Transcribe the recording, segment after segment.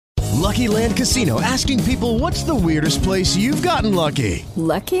Lucky Land Casino, asking people, what's the weirdest place you've gotten lucky?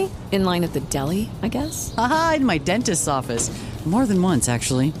 Lucky? In line at the deli, I guess? Aha, in my dentist's office. More than once,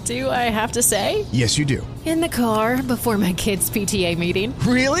 actually. Do I have to say? Yes, you do. In the car before my kids' PTA meeting.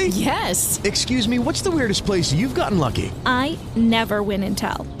 Really? Yes. Excuse me, what's the weirdest place you've gotten lucky? I never win and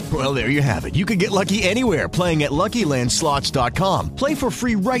tell. Well, there you have it. You can get lucky anywhere, playing at LuckyLandSlots.com. Play for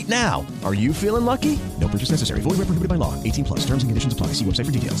free right now. Are you feeling lucky? No purchase necessary. Void where prohibited by law. 18 plus. Terms and conditions apply. See website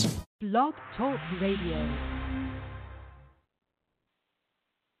for details. Blog Talk Radio.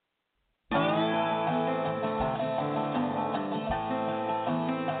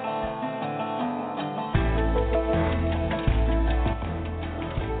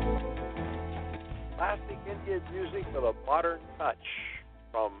 Classic Indian music with a modern touch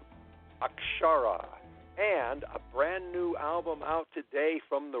from Akshara, and a brand new album out today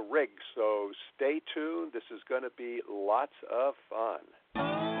from the Rig. So stay tuned. This is going to be lots of fun.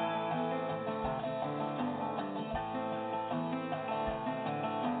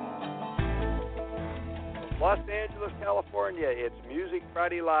 From Los Angeles, California, it's Music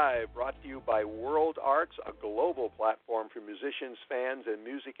Friday Live, brought to you by World Arts, a global platform for musicians, fans, and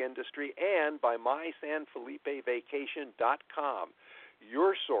music industry, and by MySanFelipeVacation.com,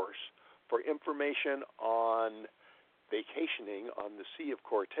 your source for information on vacationing on the Sea of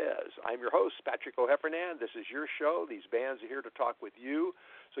Cortez. I'm your host, Patrick O'Heffernan. This is your show. These bands are here to talk with you.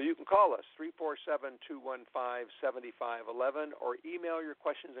 So you can call us, 347-215-7511, or email your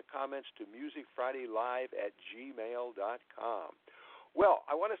questions and comments to musicfridaylive@gmail.com. Well,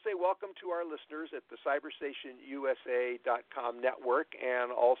 I want to say welcome to our listeners at the CyberStationUSA.com network,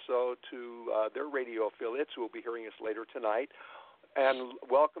 and also to their radio affiliates who will be hearing us later tonight. And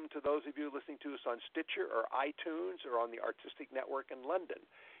welcome to those of you listening to us on Stitcher or iTunes or on the Artistic Network in London.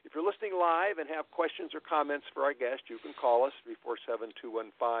 If you're listening live and have questions or comments for our guest, you can call us,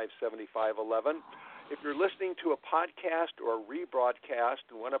 347-215-7511. If you're listening to a podcast or a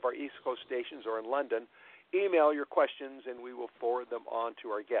rebroadcast in one of our East Coast stations or in London, email your questions and we will forward them on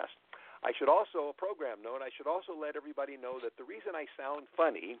to our guest. I should also, a program note, I should also let everybody know that the reason I sound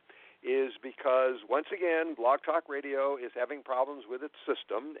funny is because, once again, Blog Talk Radio is having problems with its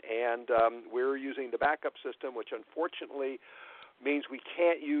system, and we're using the backup system, which unfortunately means we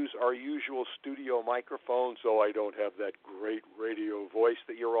can't use our usual studio microphone, so I don't have that great radio voice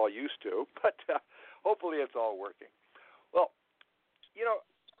that you're all used to, but hopefully it's all working. Well, you know,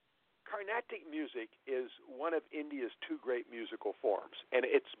 Carnatic music is one of India's two great musical forms, and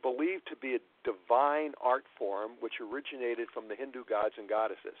it's believed to be a divine art form which originated from the Hindu gods and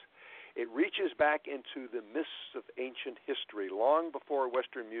goddesses. It reaches back into the mists of ancient history, long before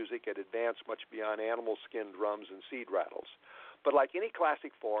Western music had advanced much beyond animal skin drums and seed rattles. But like any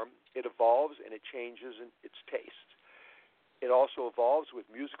classic form, it evolves and it changes in its taste. It also evolves with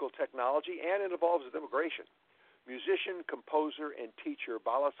musical technology, and it evolves with immigration. Musician, composer, and teacher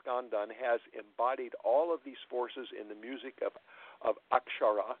Bala Skandan has embodied all of these forces in the music of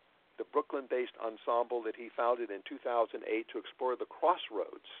Akshara, the Brooklyn-based ensemble that he founded in 2008 to explore the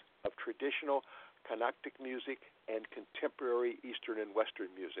crossroads of traditional Carnatic music and contemporary Eastern and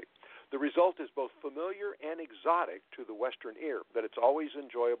Western music. The result is both familiar and exotic to the Western ear, but it's always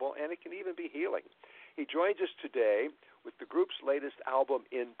enjoyable, and it can even be healing. He joins us today with the group's latest album,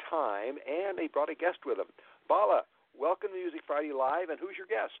 In Time, and he brought a guest with him. Bala, welcome to Music Friday Live, and who's your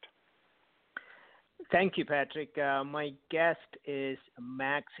guest? Thank you, Patrick. My guest is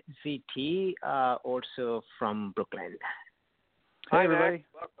Max ZT, also from Brooklyn. Hi, everybody.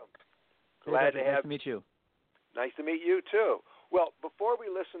 Max. Welcome. Glad to Nice to meet you. Nice to meet you, too. Well, before we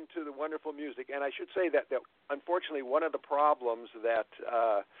listen to the wonderful music, and I should say that unfortunately one of the problems that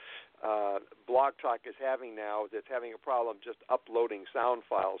Blog Talk is having now is it's having a problem just uploading sound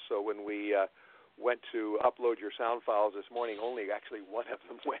files. So when we went to upload your sound files this morning, only actually one of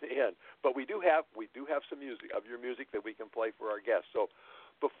them went in. But we do have some music of your music that we can play for our guests. So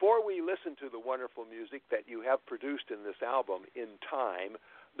before we listen to the wonderful music that you have produced in this album, In Time,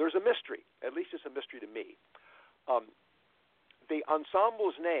 there's a mystery. At least it's a mystery to me. The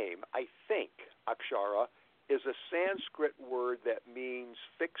ensemble's name, I think, Akshara, is a Sanskrit word that means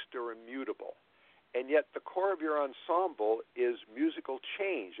fixed or immutable. And yet the core of your ensemble is musical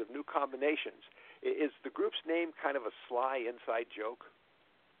change of new combinations. Is the group's name kind of a sly inside joke?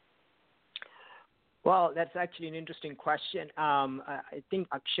 Well, that's actually an interesting question. I think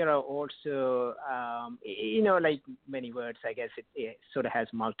Akshara also, like many words, I guess it sort of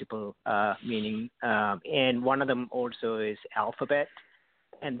has multiple meaning. And one of them also is alphabet,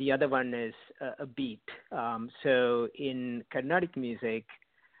 and the other one is a beat. So in Carnatic music,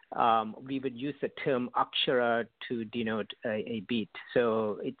 we would use the term Akshara to denote a beat.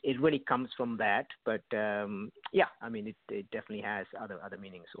 So it really comes from that. But it definitely has other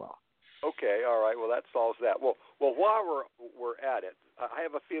meanings as well. Okay, all right. Well, that solves that. Well, while we're at it, I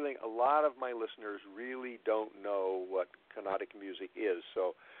have a feeling a lot of my listeners really don't know what Carnatic music is.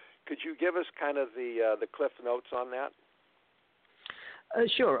 So, could you give us kind of the cliff notes on that?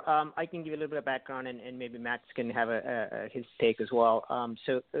 Sure. I can give you a little bit of background, and maybe Max can have his take as well.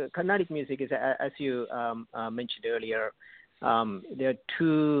 Carnatic music is, as you mentioned earlier, there are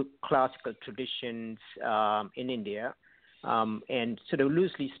two classical traditions in India. And sort of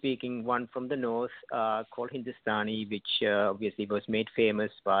loosely speaking, one from the north called Hindustani, which obviously was made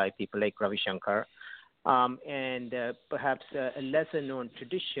famous by people like Ravi Shankar. And perhaps a lesser-known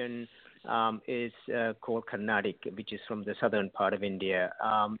tradition is called Carnatic, which is from the southern part of India.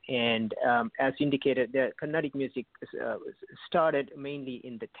 As indicated, the Carnatic music started mainly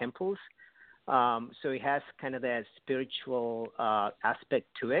in the temples. So it has kind of that spiritual aspect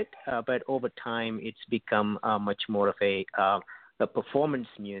to it, but over time it's become much more of a performance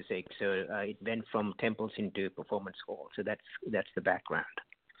music. So it went from temples into performance halls. So that's the background.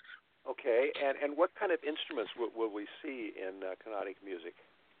 Okay, and what kind of instruments will we see in Carnatic music?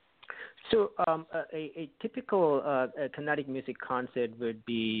 So a typical Carnatic music concert would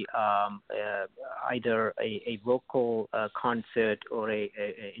be either a vocal concert or a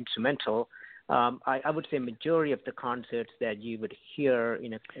instrumental. I would say majority of the concerts that you would hear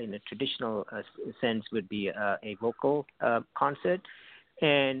in a traditional sense would be a vocal concert,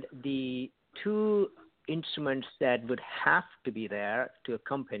 and the two instruments that would have to be there to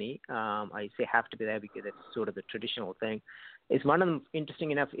accompany, I say have to be there because it's sort of the traditional thing, is one of them,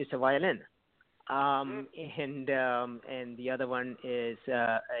 interesting enough, is a violin. And the other one is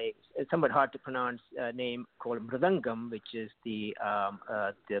a somewhat hard to pronounce name called mridangam, which is the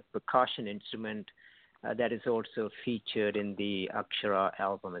percussion instrument that is also featured in the Akshara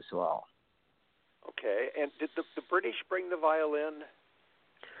album as well. Okay, and did the British bring the violin?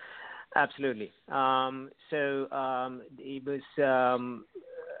 Absolutely.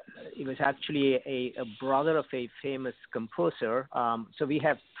 It was actually a brother of a famous composer. So we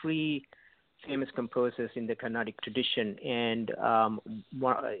have three famous composers in the Carnatic tradition, and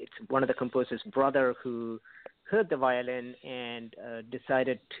it's one of the composer's brother who heard the violin and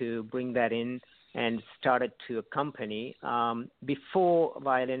decided to bring that in and started to accompany. Before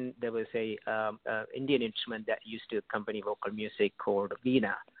violin, there was a Indian instrument that used to accompany vocal music called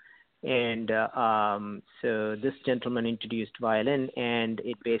veena. And so this gentleman introduced violin, and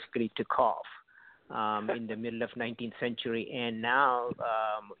it basically took off in the middle of 19th century. And now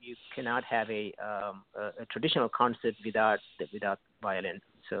you cannot have a traditional concert without violin.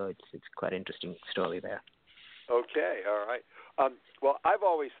 So it's quite an interesting story there. Okay, all right. Well, I've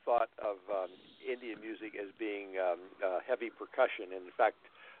always thought of Indian music as being heavy percussion. And in fact,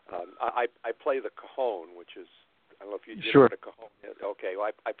 I play the cajon, which is, I don't know if you know what a cajon is. Okay,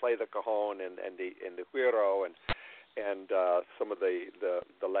 well, I play the cajon and the güiro and some of the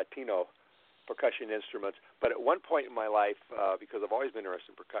Latino percussion instruments. But at one point in my life, because I've always been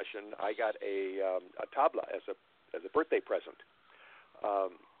interested in percussion, I got a tabla as a birthday present,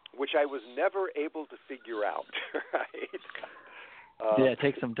 which I was never able to figure out. Right? Yeah, it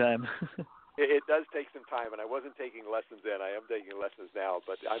takes some time. It does take some time, and I wasn't taking lessons then. I am taking lessons now,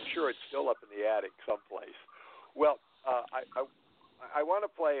 but I'm sure it's still up in the attic someplace. Well, I want to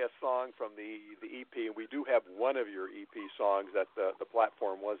play a song from the EP, and we do have one of your EP songs that the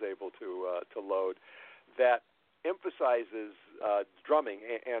platform was able to load that emphasizes drumming.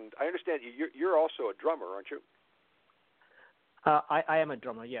 And I understand you're also a drummer, aren't you? I am a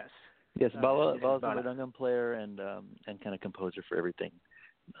drummer, yes. Yes, Bala's a mridangam player and kind of composer for everything.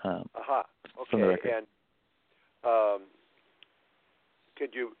 Okay, and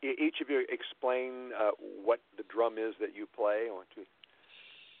could you each of you explain what the drum is that you play?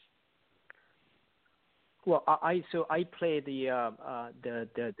 Well, I play the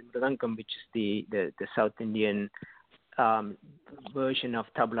mridangam, which is the South Indian version of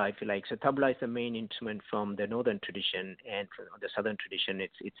tabla, if you like. So tabla is the main instrument from the northern tradition, and from the southern tradition,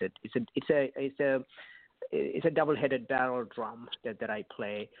 it's a double-headed barrel drum that I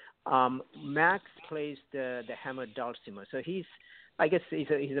play. Max plays the hammered dulcimer. So he's a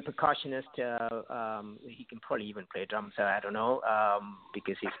percussionist. He can probably even play drums. I don't know,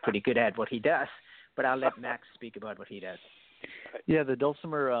 because he's pretty good at what he does. But I'll let Max speak about what he does. Yeah, the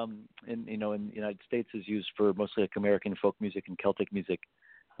dulcimer in the United States is used for mostly like American folk music and Celtic music.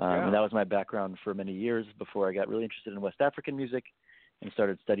 And that was my background for many years before I got really interested in West African music and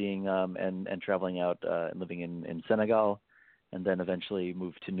started studying and traveling out and living in Senegal and then eventually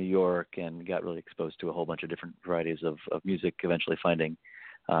moved to New York and got really exposed to a whole bunch of different varieties of music, eventually finding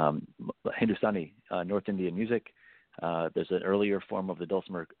Hindustani, North Indian music. There's an earlier form of the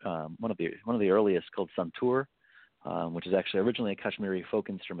dulcimer, one of the earliest, called santur, which is actually originally a Kashmiri folk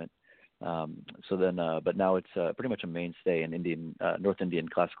instrument. But now it's pretty much a mainstay in North Indian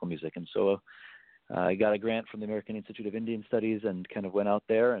classical music. And so I got a grant from the American Institute of Indian Studies and kind of went out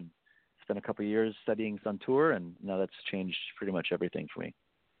there and spent a couple of years studying santur, and now that's changed pretty much everything for me.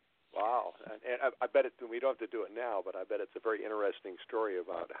 Wow. And I bet we don't have to do it now, but I bet it's a very interesting story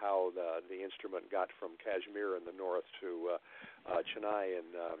about how the instrument got from Kashmir in the north to Chennai in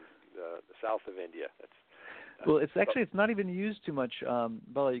the south of India. Well, it's not even used too much.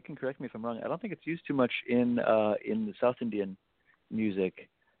 Bala, you can correct me if I'm wrong. I don't think it's used too much in the South Indian music,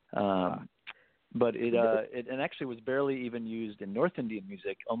 but it actually was barely even used in North Indian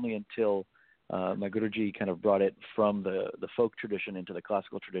music, only until my Guruji kind of brought it from the folk tradition into the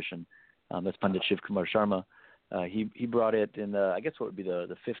classical tradition. That's Pandit Shiv Kumar Sharma. He brought it in I guess what would be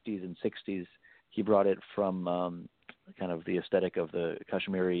the 50s and 60s. He brought it from kind of the aesthetic of the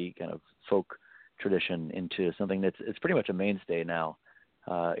Kashmiri kind of folk tradition into something it's pretty much a mainstay now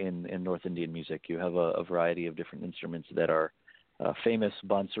in North Indian music. You have a variety of different instruments that are famous.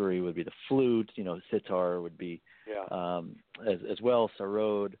 Bansuri would be the flute, sitar would be as well,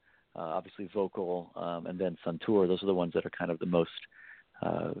 sarod, obviously vocal, and then santur. Those are the ones that are kind of the most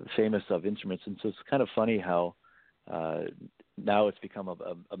famous of instruments. And so it's kind of funny how now it's become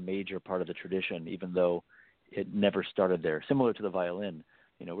a major part of the tradition, even though it never started there. Similar to the violin.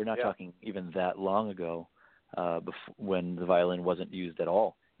 We're not talking even that long ago when the violin wasn't used at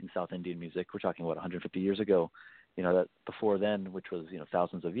all in South Indian music. We're talking, 150 years ago. That before then, which was,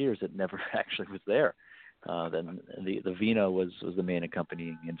 thousands of years, it never actually was there. Then the veena was the main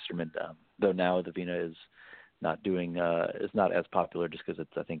accompanying instrument, though now the veena is not as popular just because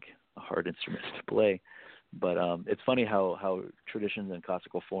it's, I think, a hard instrument to play. But it's funny how traditions and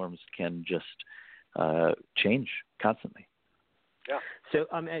classical forms can just change constantly. Yeah. So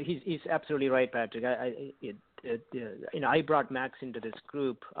he's absolutely right, Patrick. I brought Max into this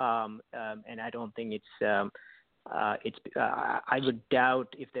group, and I don't think it's. I would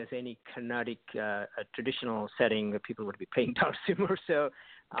doubt if there's any Carnatic traditional setting where people would be playing dulcimer.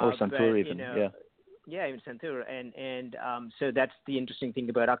 Or santur even. Yeah, even santur, and so that's the interesting thing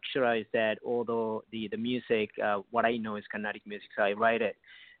about Akshara is that although the music, what I know is Carnatic music, so I write it.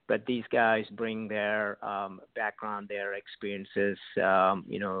 But these guys bring their background, their experiences,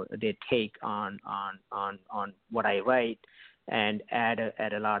 their take on what I write, and add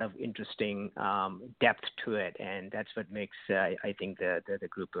a lot of interesting depth to it, and that's what makes I think the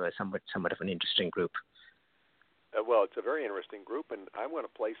group somewhat of an interesting group. Well, it's a very interesting group, and I want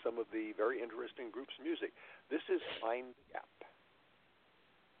to play some of the very interesting group's music. This is Find the Gap.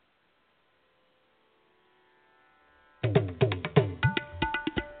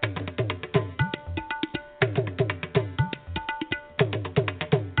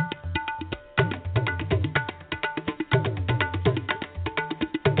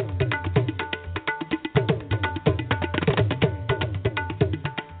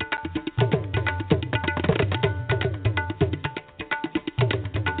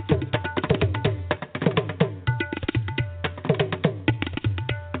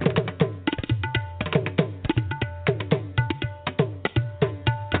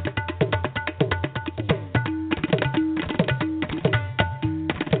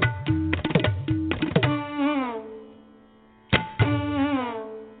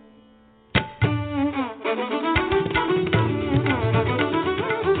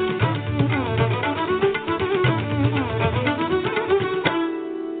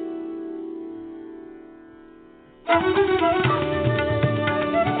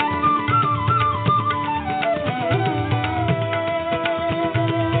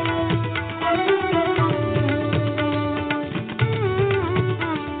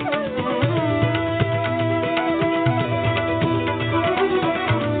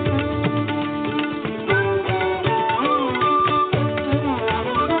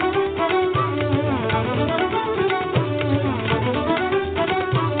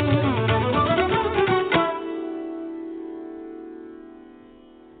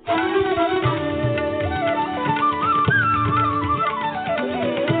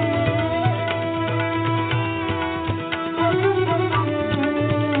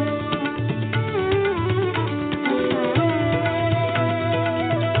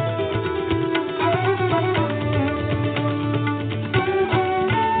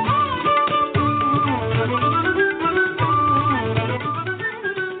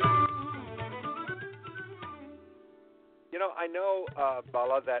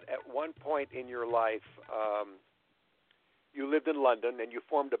 that at one point in your life you lived in London and you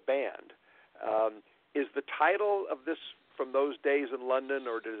formed a band. Is the title of this from those days in London,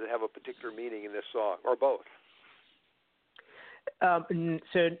 or does it have a particular meaning in this song, or both?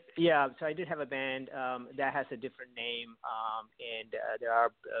 So I did have a band that has a different name, and there are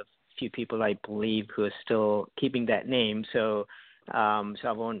a few people, I believe, who are still keeping that name. So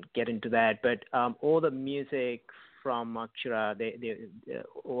I won't get into that. But all the music from Akshara,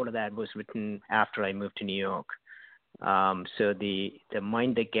 all of that was written after I moved to New York. So the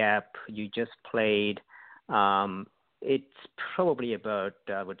Mind the Gap you just played, it's probably about,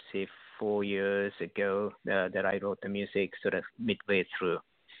 I would say, 4 years ago that I wrote the music, sort of midway through.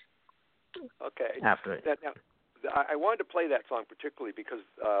 Okay. After it. Now, I wanted to play that song particularly because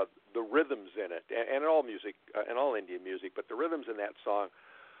the rhythms in it, and in all music, and all Indian music, but the rhythms in that song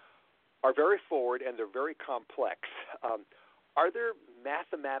are very forward and they're very complex. Are there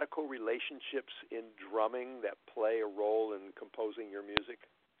mathematical relationships in drumming that play a role in composing your music?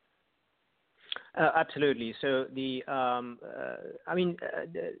 Absolutely. So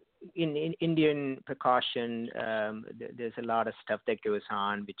in Indian percussion, there's a lot of stuff that goes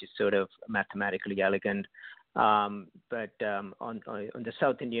on, which is sort of mathematically elegant. But on the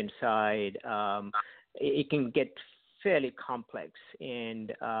South Indian side, it can get fairly complex,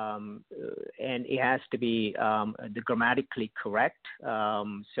 and it has to be grammatically correct.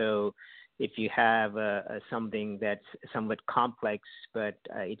 So if you have something that's somewhat complex, but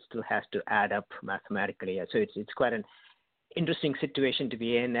it still has to add up mathematically. So it's quite an interesting situation to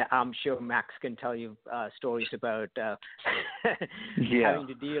be in. I'm sure Max can tell you stories about having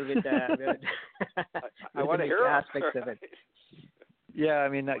to deal with I want to hear aspects of it. Yeah, I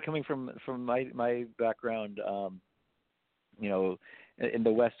mean, coming from my background, in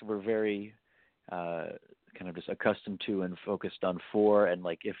the West, we're very kind of just accustomed to and focused on 4 and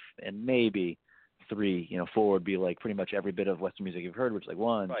maybe 3. 4 would be like pretty much every bit of Western music you've heard, which is like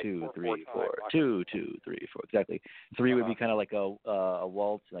 1, right, 2, 3, 4, time, 2, 2, 3, 4. Exactly. 3 would be kind of like a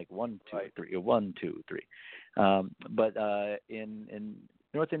waltz, like 1, 2, 3, 1, 2, 3. But in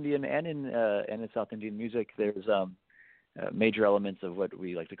North Indian and in South Indian music, there's major elements of what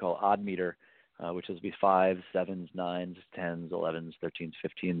we like to call odd meter, which is 5s, 7s, 9s, 10s, 11s, 13s,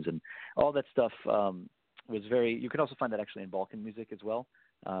 15s, and all that stuff was very. You can also find that actually in Balkan music as well,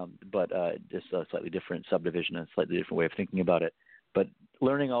 but just a slightly different subdivision and a slightly different way of thinking about it. But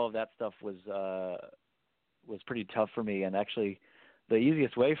learning all of that stuff was pretty tough for me, and actually, the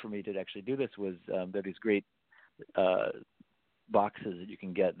easiest way for me to actually do this was there are these great boxes that you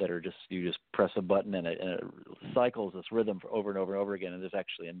can get that are just you just press a button and it cycles this rhythm for over and over and over again. And there's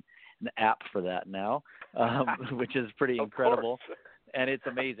actually an app for that now, which is pretty incredible, and it's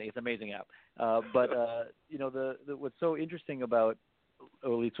amazing. It's an amazing app. But what's so interesting about,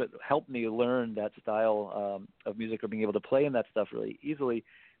 or at least what helped me learn that style of music or being able to play in that stuff really easily,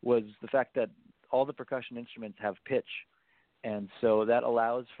 was the fact that all the percussion instruments have pitch, and so that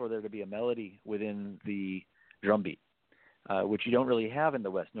allows for there to be a melody within the drum beat. Which you don't really have in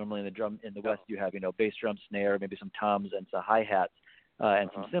the West. Normally in the West you have, bass drum, snare, maybe some toms and some hi-hats and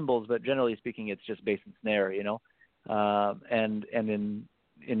some cymbals, but generally speaking it's just bass and snare, and in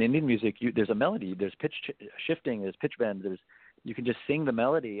Indian music there's a melody, there's pitch shifting, there's pitch bend, you can just sing the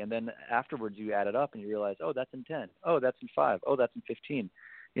melody, and then afterwards you add it up and you realize, oh, that's in 10, oh, that's in 5, oh, that's in 15,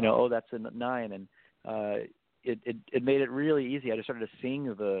 oh, that's in 9, and it made it really easy. I just started to sing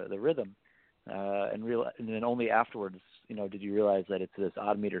the rhythm, and then only afterwards, did you realize that it's this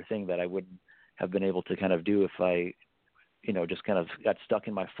odd meter thing that I wouldn't have been able to kind of do if I, just kind of got stuck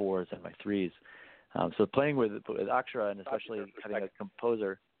in my 4s and my 3s. So playing with Akshara, and especially having a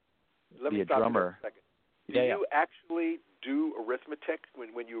composer be a drummer. Do you actually do arithmetic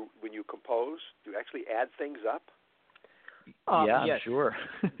when you compose? Do you actually add things up? Yeah, yes. I'm sure.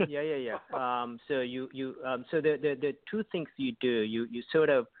 Yeah. So so the two things you do, you sort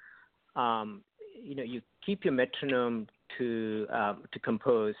of, you keep your metronome to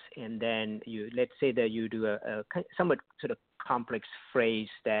compose, and then let's say that you do a somewhat sort of complex phrase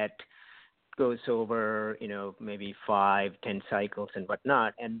that goes over, maybe 5-10 cycles and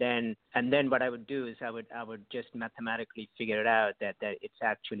whatnot, and then what I would do is I would just mathematically figure it out that it's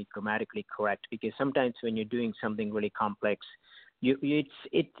actually grammatically correct, because sometimes when you're doing something really complex, it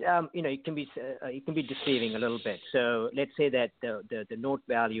can be deceiving a little bit. So let's say that the note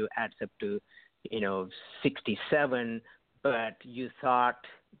value adds up to 67, but you thought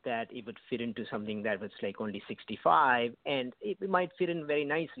that it would fit into something that was like only 65, and it might fit in very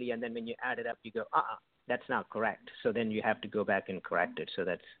nicely, and then when you add it up, you go, that's not correct. So then you have to go back and correct it. So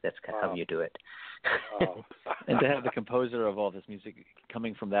that's how you do it. And to have the composer of all this music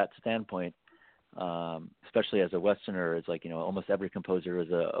coming from that standpoint, especially as a Westerner, is like, almost every composer is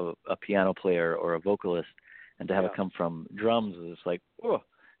a piano player or a vocalist, and to have it come from drums is just like,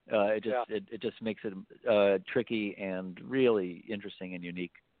 it just makes it tricky and really interesting and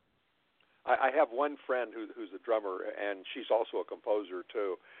unique. I have one friend who's a drummer, and she's also a composer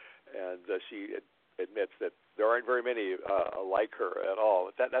too, and she admits that there aren't very many like her at all.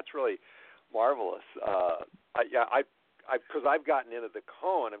 That's really marvelous. Because I've gotten into the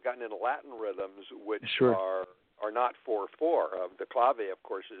cone, I've gotten into Latin rhythms, which are not 4/4. The clave, of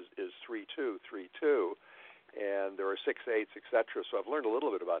course, is 3/2, 3/2, and there are 6/8, etc. So I've learned a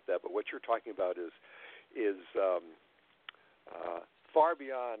little bit about that. But what you're talking about is far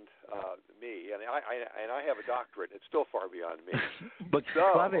beyond me, and I have a doctorate. It's still far beyond me. But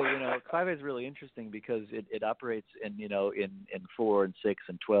clave is really interesting because it operates in 4 and 6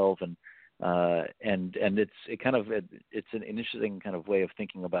 and 12 and it's an interesting kind of way of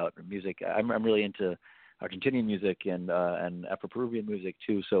thinking about music. I'm really into Argentinian music and Afro-Peruvian music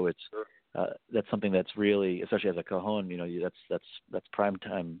too. So it's that's something that's really, especially as a cajon, that's prime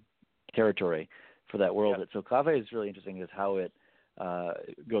time territory for that world. Yeah. So clave is really interesting, is how it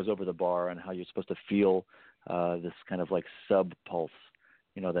goes over the bar and how you're supposed to feel this kind of like sub pulse,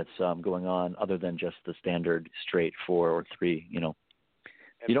 that's going on, other than just the standard straight 4 or 3.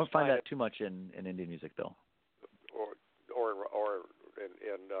 You don't find that too much in Indian music, though, or in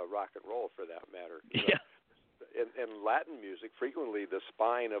rock and roll, for that matter. Yeah. In Latin music, frequently the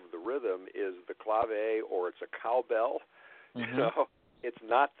spine of the rhythm is the clave, or it's a cowbell. Mm-hmm. It's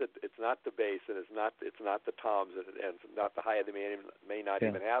not the bass, and it's not the toms, and it's not the hi. They may not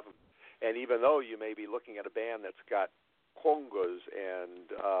even have them. And even though you may be looking at a band that's got congas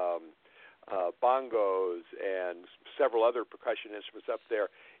and bongos and several other percussion instruments up there,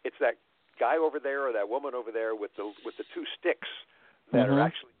 it's that guy over there or that woman over there with the 2 sticks that are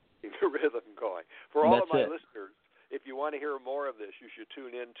actually keeping the rhythm going. For all of my listeners, if you want to hear more of this, you should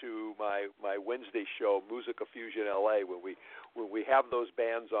tune into my Wednesday show, Musica Fusion LA, when we have those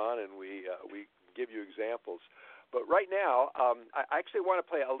bands on and we give you examples. But right now, I actually want to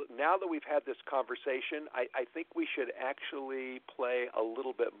play. Now that we've had this conversation, I think we should actually play a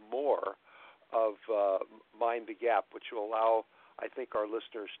little bit more of Mind the Gap, which will allow, I think, our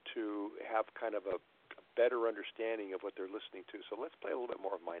listeners to have kind of a better understanding of what they're listening to. So let's play a little bit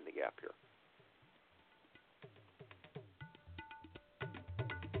more of Mind the Gap here.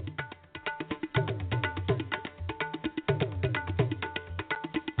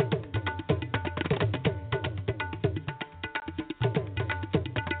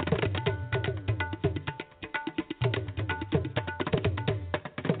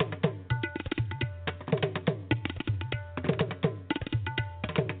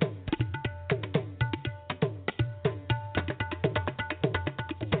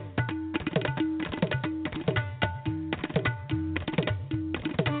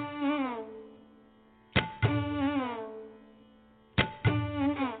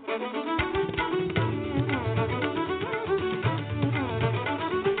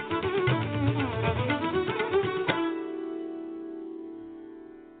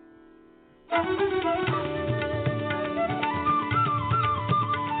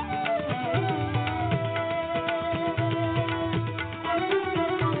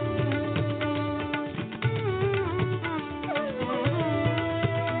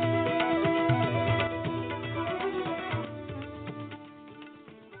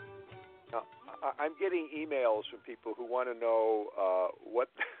 I'm getting emails from people who want to know what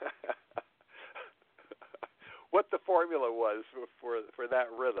what the formula was for that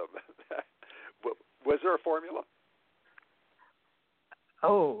rhythm. Was there a formula?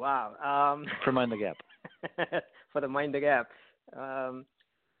 Oh, wow. For Mind the Gap. For the Mind the Gap.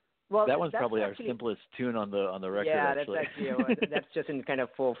 Well, that one's probably our simplest tune on the record. Yeah, actually. That's just in kind of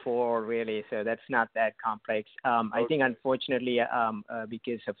 4/4 really, so that's not that complex. I think unfortunately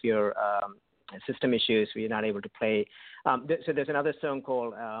because of your system issues, we're not able to play. So there's another song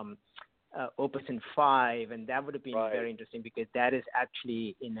called Opus in 5, and that would have been very interesting because that is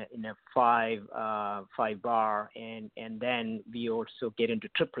actually in a 5 bar, and then we also get into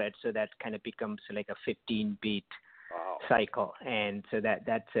triplets, so that kind of becomes like a 15-beat cycle, and so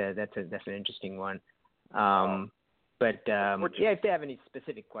that's an interesting one. But if they have any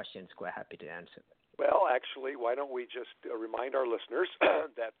specific questions, quite happy to answer. Well, actually, why don't we just remind our listeners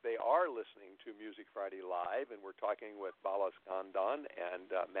that they are listening to Music Friday Live, and we're talking with Bala Skandan and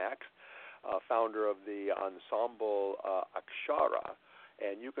Max, founder of the ensemble Akshara.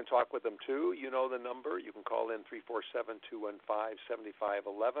 And you can talk with them, too. You know the number. You can call in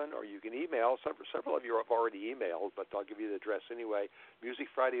 347-215-7511, or you can email. Several of you have already emailed, but I'll give you the address anyway,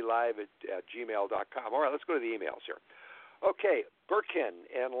 musicfridaylive@gmail.com. All right, let's go to the emails here. Okay, Birkin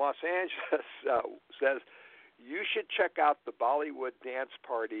in Los Angeles says, you should check out the Bollywood dance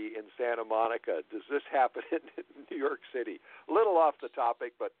party in Santa Monica. Does this happen in New York City? A little off the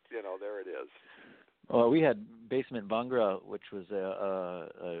topic, but, there it is. Well, we had Basement Bhangra, which was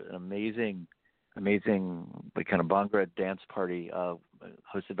an amazing kind of Bhangra dance party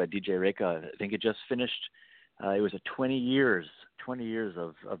hosted by DJ Rekha. I think it just finished. It was 20 years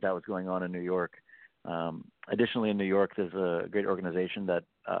of that was going on in New York. Additionally, in New York, there's a great organization that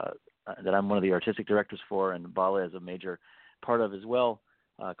I'm one of the artistic directors for, and Bala is a major part of as well,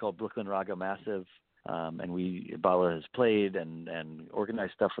 called Brooklyn Raga Massive. And Bala has played and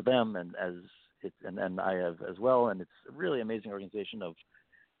organized stuff for them, and I have as well, and it's a really amazing organization of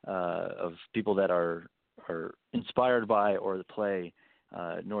people that are inspired by or play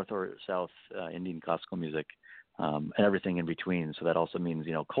North or South Indian classical music, and everything in between. So that also means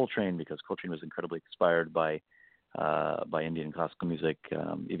Coltrane, because Coltrane was incredibly inspired by Indian classical music.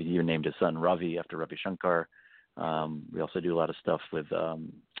 He even named his son Ravi after Ravi Shankar. We also do a lot of stuff with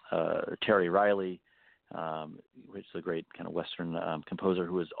Terry Riley, which is a great kind of Western composer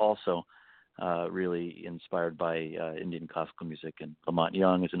who is also really inspired by Indian classical music, and Lamont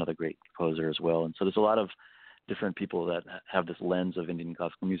Young is another great composer as well. And so there's a lot of different people that have this lens of Indian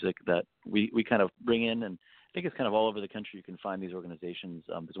classical music that we kind of bring in, and I think it's kind of all over the country. You can find these organizations.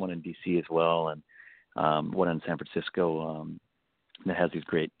 There's one in D.C. as well, and one in San Francisco that has these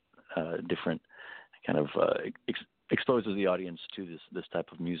great different kind of exposes the audience to this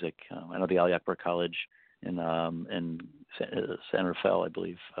type of music. I know the Ali Akbar College in San Rafael, I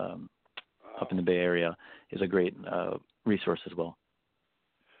believe, up in the Bay Area, is a great resource as well.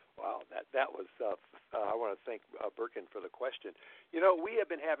 Wow, that was. I want to thank Birkin for the question. We have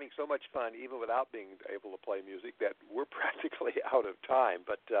been having so much fun, even without being able to play music, that we're practically out of time.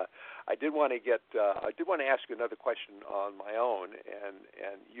 But I did want to ask you another question on my own,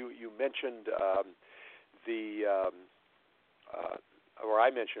 and you mentioned I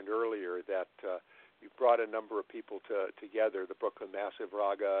mentioned earlier that. You brought a number of people together, the Brooklyn Massive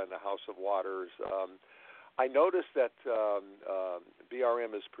Raga and the House of Waters. I noticed that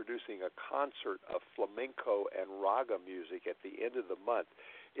BRM is producing a concert of flamenco and raga music at the end of the month.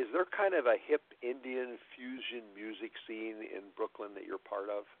 Is there kind of a hip Indian fusion music scene in Brooklyn that you're part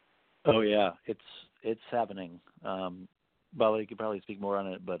of? Oh, yeah. It's happening. Bala, you could probably speak more on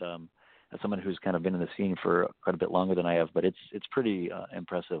it, but as someone who's kind of been in the scene for quite a bit longer than I have, but it's pretty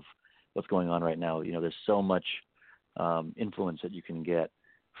impressive what's going on right now. There's so much influence that you can get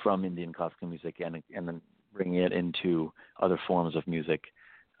from Indian classical music and then bringing it into other forms of music.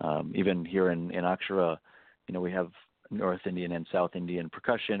 Even here in Akshara, we have North Indian and South Indian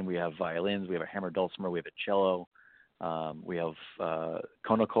percussion. We have violins. We have a hammered dulcimer. We have a cello. We have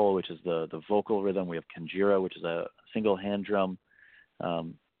konnakol, which is the vocal rhythm. We have kanjira, which is a single hand drum.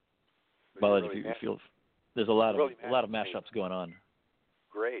 Bala, if you feel there's a lot of mashups going on.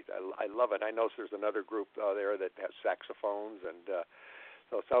 Great. I love it. I know there's another group there that has saxophones, and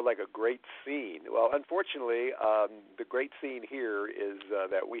so it sounds like a great scene. Well, unfortunately, the great scene here is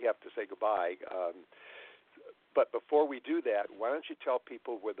that we have to say goodbye. But before we do that, why don't you tell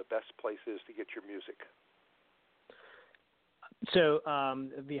people where the best place is to get your music? So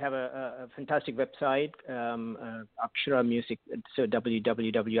we have a fantastic website, Akshara Music, so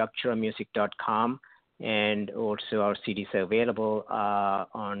www.aksharamusic.com. And also our CDs are available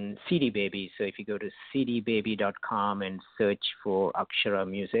on CD Baby. So if you go to cdbaby.com and search for Akshara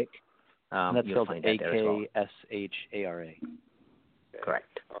Music, that's you'll spelled find that there as well. Akshara. Okay.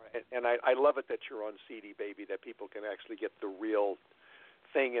 Correct. All right. And I love it that you're on CD Baby, that people can actually get the real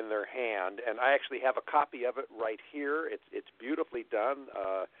thing in their hand. And I actually have a copy of it right here. It's beautifully done.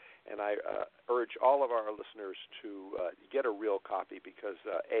 And I urge all of our listeners to get a real copy because,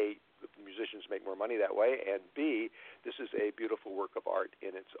 A, the musicians make more money that way, and B, this is a beautiful work of art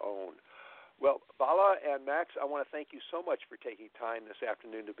in its own. Well, Bala and Max, I want to thank you so much for taking time this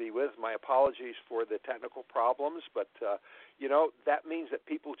afternoon to be with. My apologies for the technical problems, but, that means that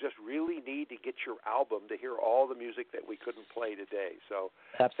people just really need to get your album to hear all the music that we couldn't play today. So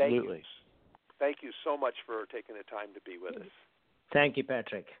absolutely. Thank you so much for taking the time to be with us. Thank you,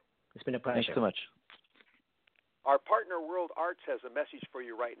 Patrick. It's been a pleasure. Thanks so much. Our partner, World Arts, has a message for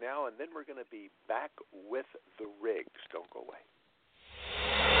you right now, and then we're going to be back with the rigs. Don't go away.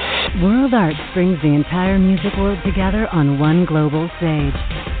 World Arts brings the entire music world together on one global stage.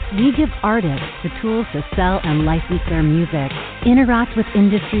 We give artists the tools to sell and license their music, interact with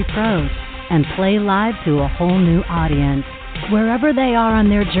industry pros, and play live to a whole new audience. Wherever they are on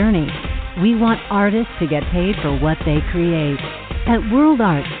their journey, we want artists to get paid for what they create. At World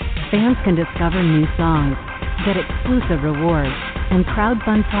Arts, fans can discover new songs, get exclusive rewards, and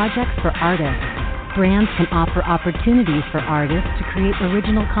crowdfund projects for artists. Brands can offer opportunities for artists to create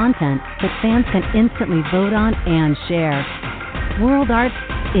original content that fans can instantly vote on and share. World Arts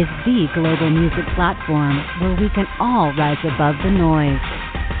is the global music platform where we can all rise above the noise.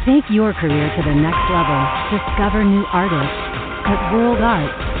 Take your career to the next level. Discover new artists. At World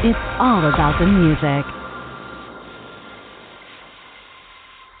Arts, it's all about the music.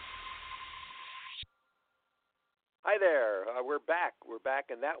 Hi there. We're back.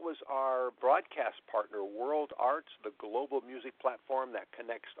 And that was our broadcast partner, World Arts, the global music platform that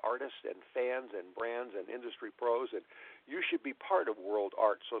connects artists and fans and brands and industry pros. And you should be part of World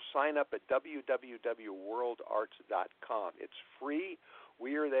Arts. So sign up at www.worldarts.com. It's free.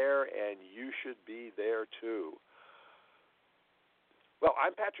 We are there, and you should be there too. Well,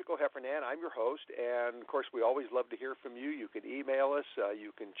 I'm Patrick O'Heffernan. I'm your host, and of course, we always love to hear from you. You can email us,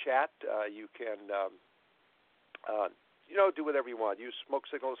 you can chat, you can, do whatever you want. Use smoke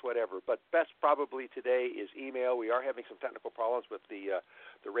signals, whatever. But best probably today is email. We are having some technical problems with the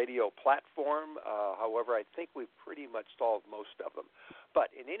radio platform. However, I think we've pretty much solved most of them.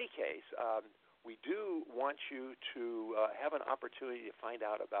 But in any case, we do want you to have an opportunity to find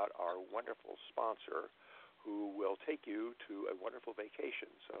out about our wonderful sponsor, who will take you to a wonderful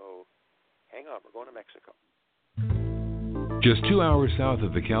vacation. So hang on, we're going to Mexico. Just 2 hours south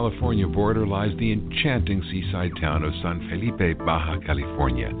of the California border lies the enchanting seaside town of San Felipe, Baja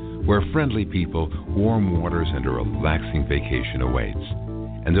California, where friendly people, warm waters, and a relaxing vacation awaits.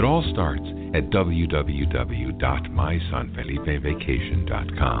 And it all starts at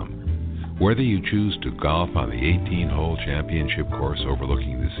www.mysanfelipevacation.com. Whether you choose to golf on the 18-hole championship course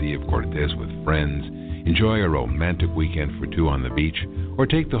overlooking the Sea of Cortez with friends, enjoy a romantic weekend for two on the beach, or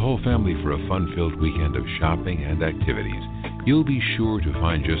take the whole family for a fun-filled weekend of shopping and activities, you'll be sure to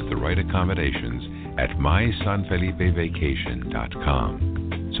find just the right accommodations at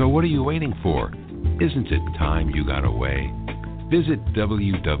mysanfelipevacation.com. So what are you waiting for? Isn't it time you got away? Visit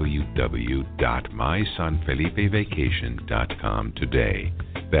www.mysanfelipevacation.com today.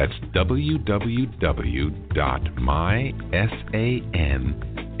 That's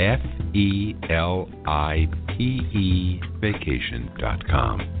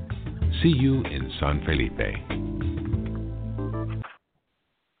www.mysanfelipevacation.com. See you in San Felipe.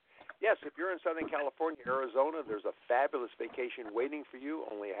 Yes, if you're in Southern California, Arizona, there's a fabulous vacation waiting for you,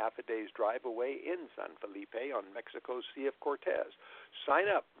 only a half a day's drive away in San Felipe on Mexico's Sea of Cortez. Sign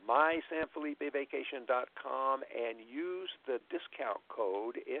up, mysanfelipevacation.com, and use the discount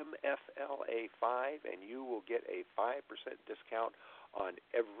code MFLA5, and you will get a 5% discount on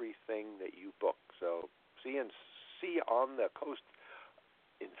everything that you book. So see you on the coast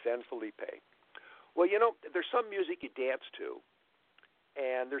in San Felipe. Well, there's some music you dance to,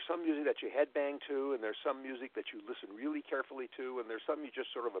 and there's some music that you headbang to, and there's some music that you listen really carefully to, and there's some you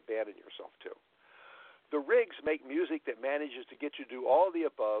just sort of abandon yourself to. The Riggs make music that manages to get you to do all the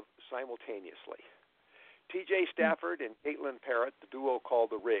above simultaneously. T.J. Stafford and Caitlin Parrott, the duo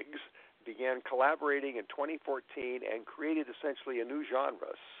called the Riggs, began collaborating in 2014 and created essentially a new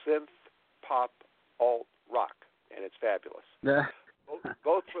genre, synth-pop alt-rock, and it's fabulous.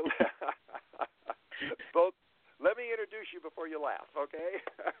 Both Let me introduce you before you laugh, okay?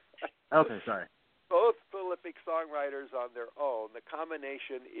 Okay, sorry. Both prolific songwriters on their own. The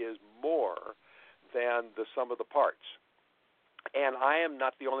combination is more than the sum of the parts. And I am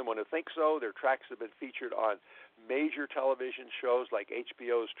not the only one who thinks so. Their tracks have been featured on major television shows like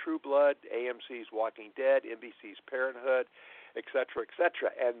HBO's True Blood, AMC's Walking Dead, NBC's Parenthood, etc.,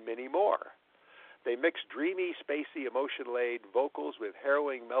 and many more. They mix dreamy, spacey, emotion-laden vocals with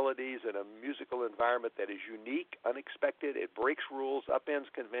harrowing melodies in a musical environment that is unique, unexpected. It breaks rules,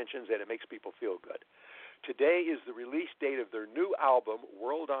 upends conventions, and it makes people feel good. Today is the release date of their new album,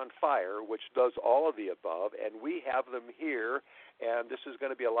 World on Fire, which does all of the above, and we have them here, and this is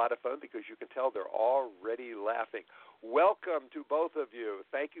going to be a lot of fun because you can tell they're already laughing. Welcome to both of you.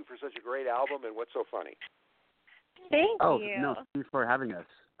 Thank you for such a great album, and what's so funny? Thank you. No, thanks for having us.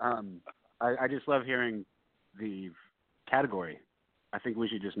 I just love hearing the category. I think we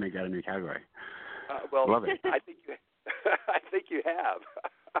should just make that a new category. Love it. I think you have.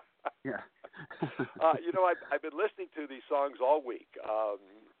 Yeah. I've been listening to these songs all week,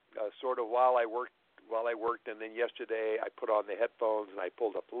 sort of while I worked while I worked, and then yesterday I put on the headphones and I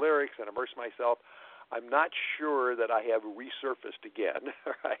pulled up the lyrics and immersed myself. I'm not sure that I have resurfaced again,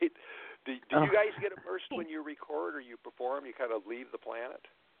 right? Do you guys get immersed when you record or you perform? You kind of leave the planet?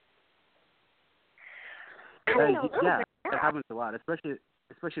 Yeah, it happens a lot, especially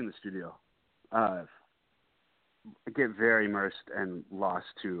in the studio. I get very immersed and lost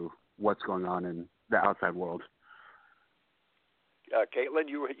to what's going on in the outside world. Caitlin,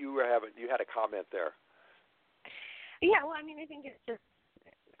 you had a comment there. Yeah, well, I mean, I think it's just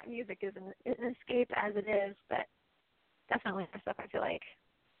music is an escape as it is, but definitely the stuff I feel like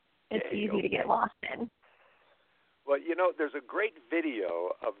it's easy to get lost in. Well, there's a great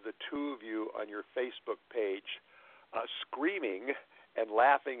video of the two of you on your Facebook page screaming and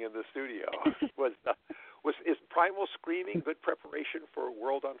laughing in the studio. Is primal screaming good preparation for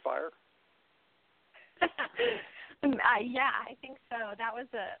World on Fire? Yeah, I think so. That was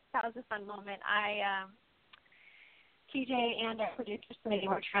a fun moment. TJ and our producers committee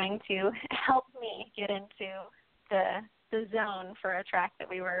were trying to help me get into the zone for a track that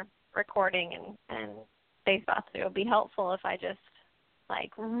we were recording, and they thought that it would be helpful if I just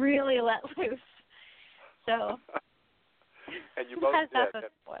really let loose. So and you both did.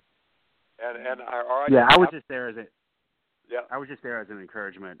 And our audience. Yeah, I was just there as an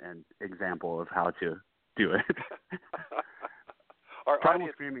encouragement and example of how to do it. Primal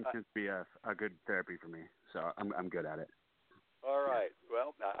screaming seems to be a good therapy for me, so I'm good at it. All right.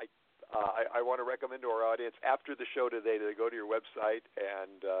 Well, I want to recommend to our audience after the show today to go to your website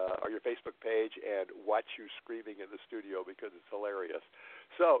and or your Facebook page and watch you screaming in the studio because it's hilarious.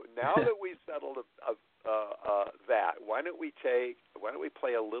 So now that we've settled that, why don't we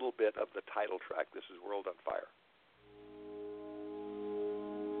play a little bit of the title track? This is World on Fire.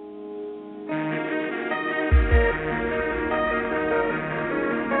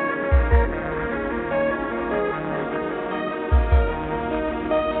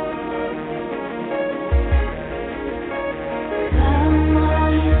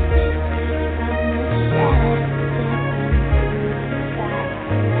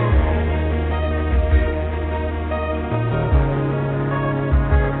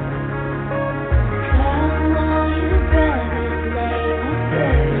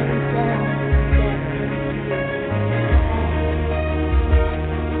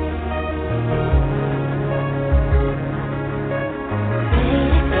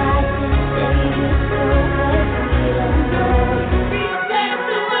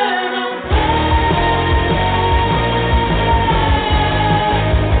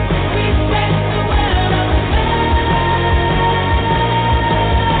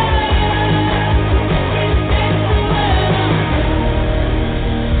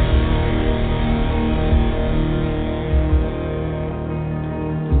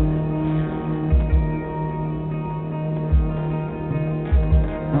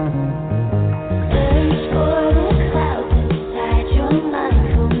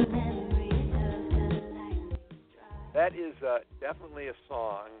 That is definitely a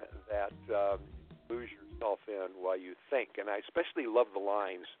song that lose yourself in while you think, and I especially love the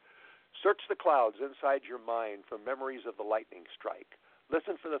lines. Search the clouds inside your mind for memories of the lightning strike.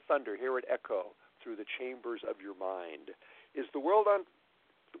 Listen for the thunder, hear it echo through the chambers of your mind. Is the world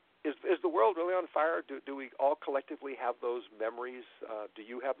really on fire? Do we all collectively have those memories? Do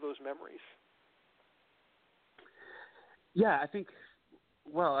you have those memories? Yeah, I think.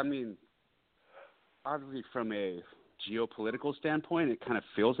 Well, I mean, obviously from a geopolitical standpoint, it kind of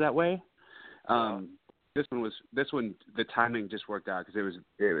feels that way. This one, the timing just worked out because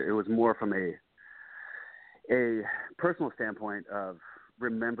it was more from a personal standpoint of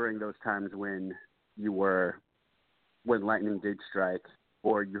remembering those times when lightning did strike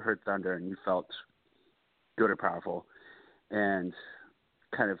or you heard thunder and you felt good or powerful, and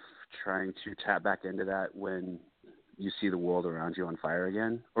kind of trying to tap back into that when you see the world around you on fire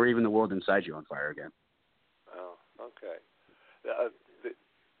again, or even the world inside you on fire again. Oh, okay.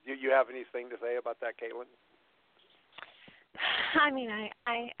 You have anything to say about that, Caitlin? I mean,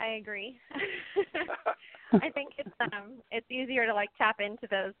 I agree. I think it's easier to tap into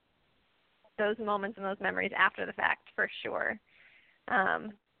those moments and those memories after the fact, for sure.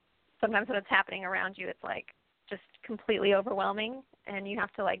 Sometimes when it's happening around you, it's just completely overwhelming, and you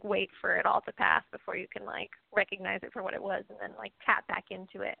have to wait for it all to pass before you can recognize it for what it was, and then tap back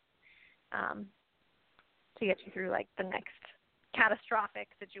into it to get you through the next catastrophic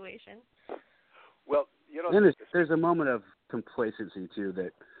situation. Well, and there's a moment of complacency too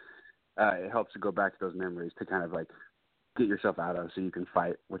that it helps to go back to those memories to kind of get yourself out of, so you can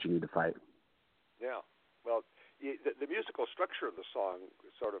fight what you need to fight. Yeah. Well, the musical structure of the song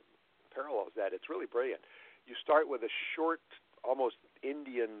sort of parallels that. It's really brilliant. You start with a short, almost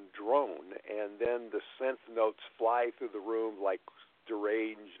Indian drone, and then the synth notes fly through the room like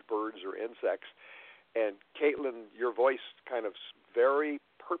deranged birds or insects. And Caitlin, your voice kind of very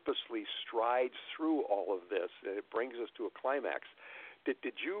purposely strides through all of this, and it brings us to a climax.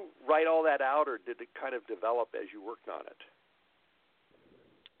 Did you write all that out, or did it kind of develop as you worked on it?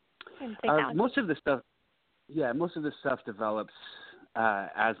 Most of the stuff develops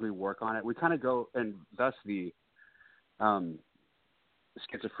as we work on it. We kind of go, and thus the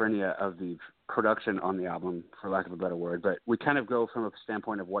schizophrenia of the production on the album, for lack of a better word. But we kind of go from a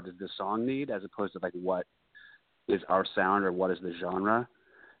standpoint of what does this song need, as opposed to like what is our sound or what is the genre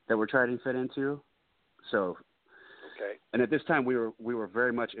that we're trying to fit into. So, okay. And at this time, we were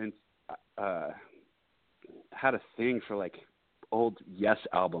very much in had a thing for like old Yes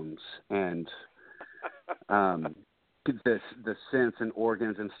albums and the synths and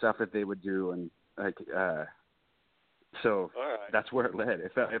organs and stuff that they would do, and like so that's where it led.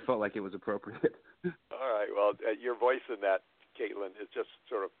 It felt like it was appropriate. All right. Well, your voice in that, Caitlin, is just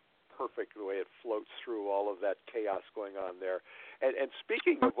sort of perfect the way it floats through all of that chaos going on there. And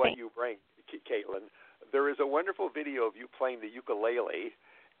speaking of what you bring, Caitlin, there is a wonderful video of you playing the ukulele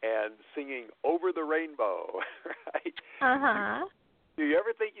and singing "Over the Rainbow," right? Uh-huh. Do you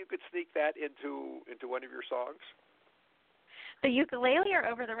ever think you could sneak that into one of your songs? The ukulele or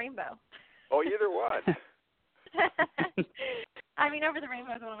 "Over the Rainbow"? Oh, either one. I mean, "Over the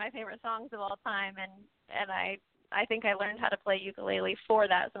Rainbow" is one of my favorite songs of all time, and I think I learned how to play ukulele for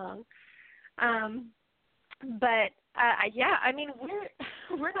that song. But yeah, I mean,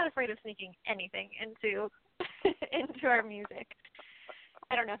 we're not afraid of sneaking anything into our music.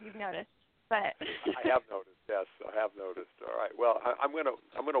 I don't know if you've noticed, but I have noticed. Yes, I have noticed. All right. Well, I'm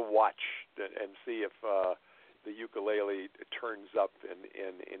gonna watch and see if the ukulele turns up in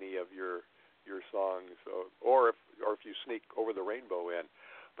any of your songs, or if you sneak "Over the Rainbow" in.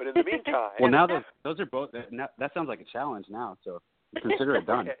 But in the meantime, well, now those are both. That sounds like a challenge now. So consider it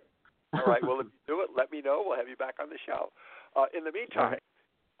done. Okay. All right. Well, if you do it, let me know. We'll have you back on the show. In the meantime,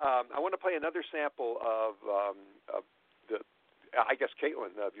 I want to play another sample of the, I guess,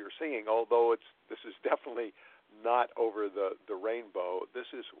 Caitlin, of your singing. Although this is definitely not "Over the Rainbow."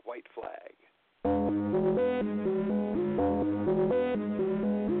 This is "White Flag."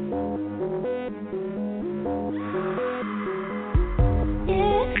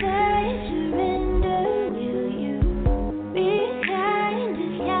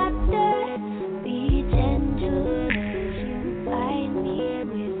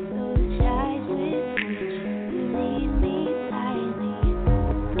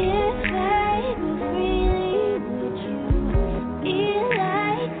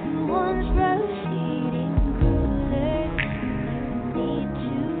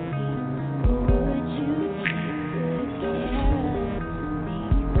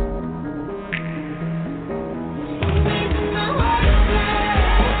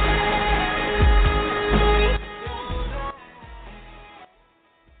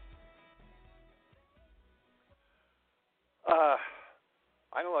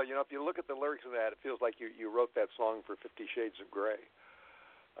 I don't know. You know, if you look at the lyrics of that, it feels like you wrote that song for 50 Shades of Grey.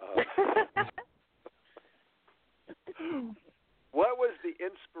 What was the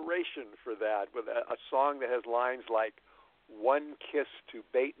inspiration for that? With a song that has lines like "One kiss to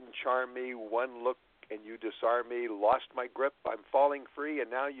bait and charm me, one look and you disarm me, lost my grip, I'm falling free,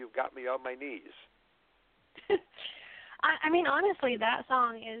 and now you've got me on my knees." I mean, honestly, that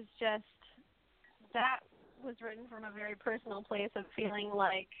song is just that was written from a very personal place of feeling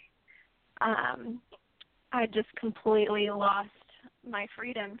like I just completely lost my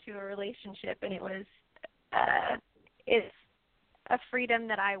freedom to a relationship, and it was it's a freedom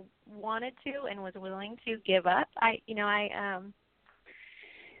that I wanted to and was willing to give up. I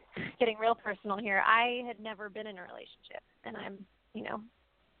getting real personal here. I had never been in a relationship, and I'm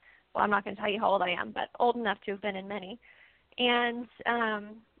not going to tell you how old I am, but old enough to have been in many, and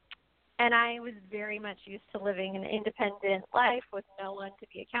I was very much used to living an independent life with no one to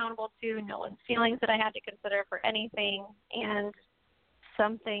be accountable to, no one's feelings that I had to consider for anything. And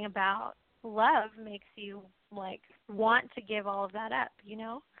something about love makes you like want to give all of that up,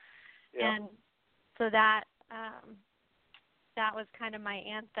 Yeah. And so that was kind of my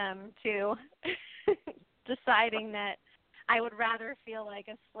anthem to deciding that I would rather feel like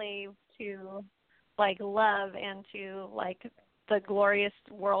a slave to like love and to like the glorious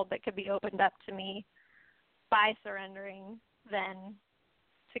world that could be opened up to me by surrendering than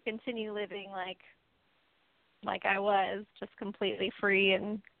to continue living like I was, just completely free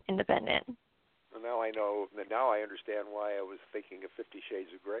and independent. And now I know. Now I understand why I was thinking of 50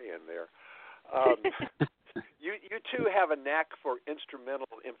 Shades of Grey in there. You two have a knack for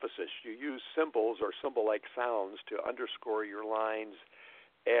instrumental emphasis. You use symbols or symbol-like sounds to underscore your lines,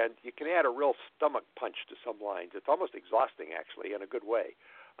 and you can add a real stomach punch to some lines. It's almost exhausting, actually, in a good way,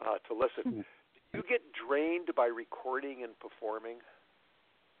 to listen. Do you get drained by recording and performing?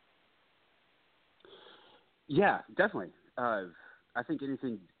 Yeah, definitely. I think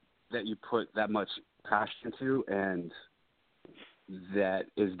anything that you put that much passion into and that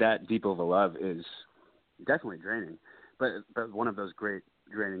is that deep of a love is definitely draining. But one of those great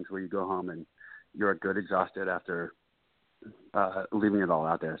drainings where you go home and you're good exhausted after leaving it all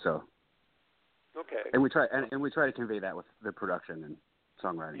out there. So okay. And we try to convey that with the production and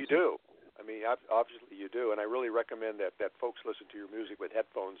songwriting. You do. I mean, obviously you do, and I really recommend that folks listen to your music with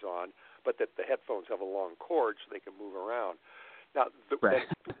headphones on, but that the headphones have a long cord so they can move around. Now,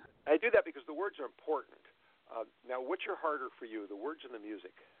 I do that because the words are important. Now, which are harder for you, the words and the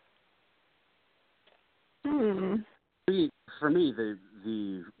music? For me,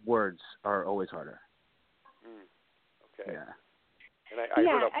 the words are always harder. Okay. Yeah. And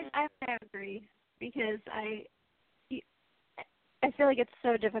I agree, because I feel like it's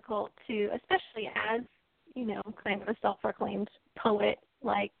so difficult to, especially as, kind of a self-proclaimed poet,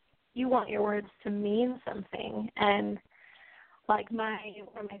 like, you want your words to mean something. And, like,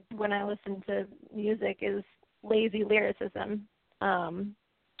 when I listen to music is lazy lyricism.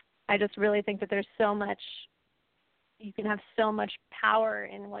 I just really think that there's so much, you can have so much power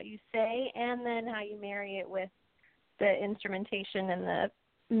in what you say and then how you marry it with the instrumentation and the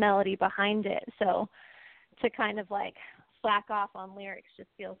melody behind it. So to kind of, like, slack off on lyrics just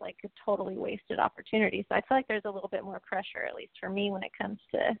feels like a totally wasted opportunity. So I feel like there's a little bit more pressure, at least for me, when it comes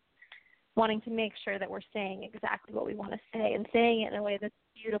to wanting to make sure that we're saying exactly what we want to say and saying it in a way that's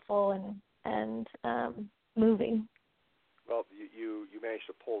beautiful and moving. Well, you managed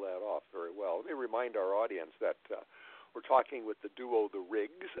to pull that off very well. Let me remind our audience that we're talking with the duo The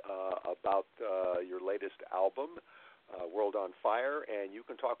Riggs about your latest album, World on Fire, and you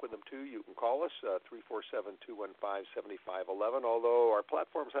can talk with them too. You can call us 347-215-7511. Although our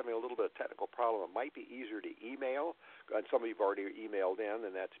platform's having a little bit of technical problem, it might be easier to email. And some of you've already emailed in,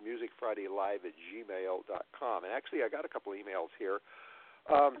 and that's musicfridaylive@gmail.com. And actually, I got a couple emails here.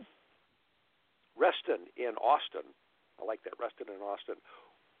 Reston in Austin. I like that, Reston in Austin.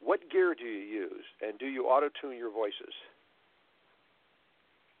 What gear do you use, and do you auto-tune your voices?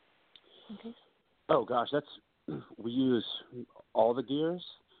 Okay. Oh, gosh, we use all the gears.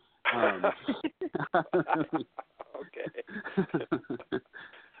 Okay.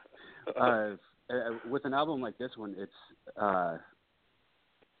 With an album like this one, it's a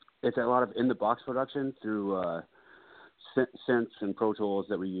lot of in-the-box production through synths and Pro Tools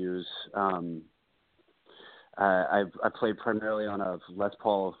that we use. I played primarily on a Les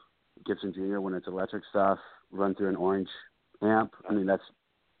Paul Gibson Jr. when it's electric stuff, run through an orange amp. I mean, that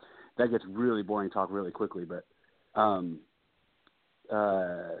gets really boring talk really quickly, but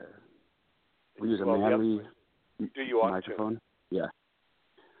we use a Manley microphone. Yeah.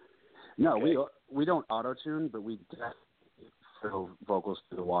 No, okay. We don't auto-tune, but we throw vocals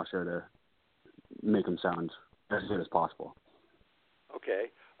to the washer to make them sound as good as possible. Okay.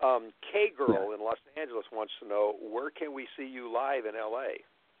 K-Girl in Los Angeles wants to know, where can we see you live in L.A.?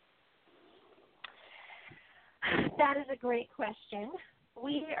 That is a great question.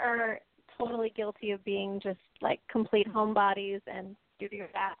 We are totally guilty of being just like complete homebodies and studio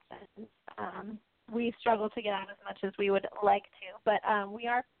rats, and we struggle to get out as much as we would like to. But we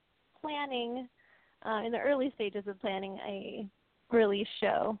are planning, in the early stages of planning, a release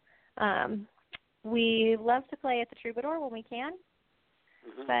show. We love to play at the Troubadour when we can,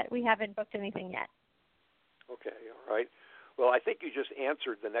 but we haven't booked anything yet. Okay, all right. Well, I think you just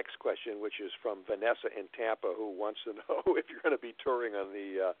answered the next question, which is from Vanessa in Tampa, who wants to know if you're going to be touring on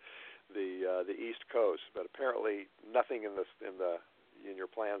the East Coast. But apparently, nothing in your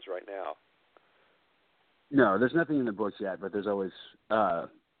plans right now. No, there's nothing in the books yet, but there's always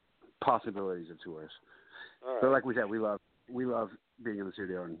possibilities of tours. All right. So, like we said, we love being in the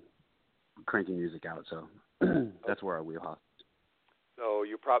studio and cranking music out. So that's where our wheelhouse. So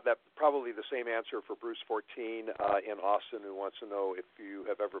that's probably the same answer for Bruce 14 in Austin, who wants to know if you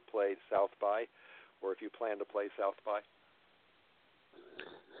have ever played South by, or if you plan to play South by.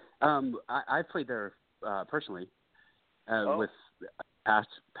 I played there personally with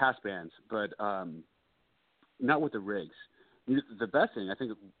past bands, but not with the Rigs. The best thing I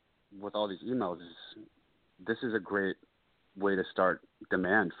think with all these emails is this is a great way to start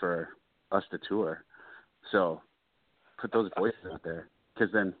demand for us to tour. So put those voices out there,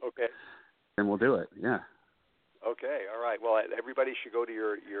 because then then we'll do it. Yeah. Okay. All right. Well, everybody should go to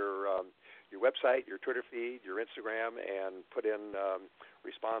your website, your Twitter feed, your Instagram, and put in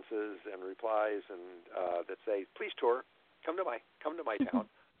responses and replies and that say, "Please tour. Come to my town."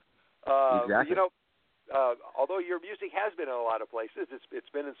 Exactly. You know, although your music has been in a lot of places, it's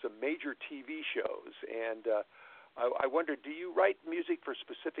been in some major TV shows, and I wonder, do you write music for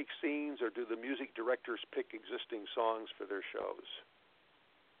specific scenes, or do the music directors pick existing songs for their shows?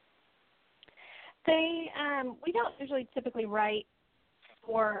 We don't usually typically write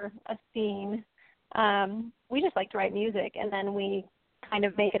for a scene. We just like to write music, and then we kind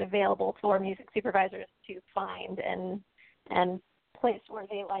of make it available for music supervisors to find and place where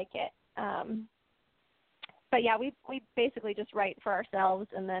they like it. But yeah, we basically just write for ourselves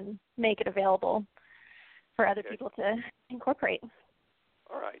and then make it available for other people to incorporate.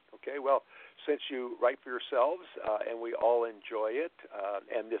 All right. Okay. Well, since you write for yourselves and we all enjoy it,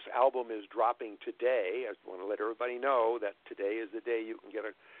 and this album is dropping today, I want to let everybody know that today is the day you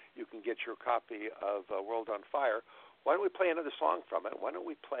can get your copy of World on Fire. Why don't we play another song from it? Why don't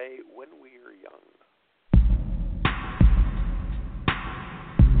we play When We Are Young?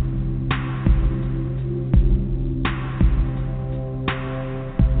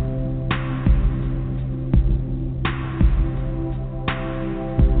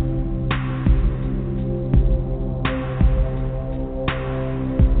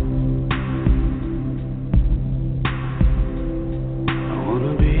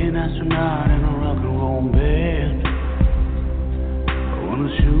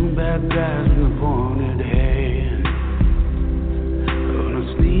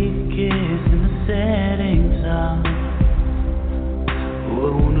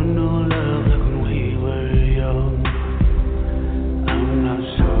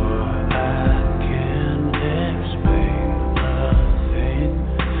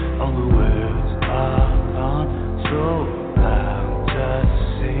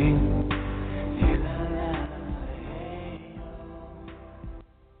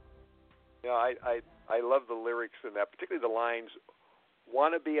 I love the lyrics in that, particularly the lines,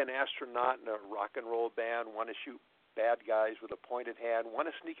 "Want to be an astronaut in a rock and roll band, want to shoot bad guys with a pointed hand, want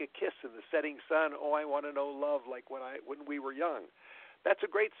to sneak a kiss in the setting sun, oh, I want to know love like when we were young." That's a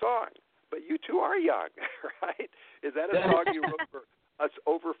great song, but you two are young, right? Is that a song you wrote for us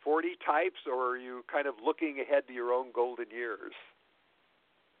over 40 types, or are you kind of looking ahead to your own golden years?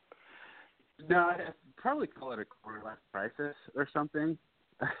 No, I'd probably call it a quarter-life crisis or something.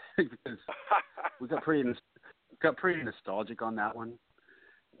 Because we got pretty nostalgic on that one,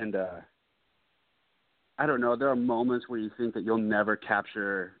 and I don't know. There are moments where you think that you'll never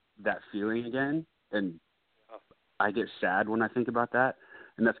capture that feeling again, and I get sad when I think about that,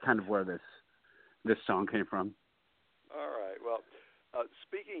 and that's kind of where this song came from. All right. Well,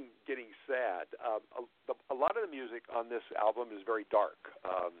 speaking getting sad, a lot of the music on this album is very dark.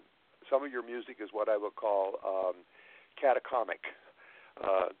 Some of your music is what I would call catacombic.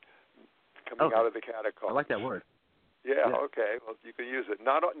 Coming out of the catacombs. I like that word. Yeah, okay. Well, you can use it.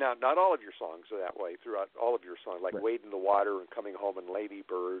 Not all of your songs are that way throughout all of your songs, like Wade in the Water and Coming Home and Lady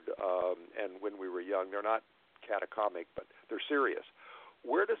Bird and When We Were Young. They're not catacombic, but they're serious.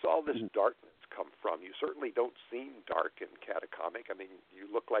 Where does all this darkness come from? You certainly don't seem dark and catacombic. I mean, you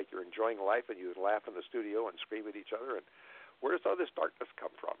look like you're enjoying life and you laugh in the studio and scream at each other. And where does all this darkness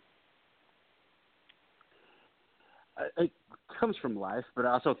come from? It comes from life, but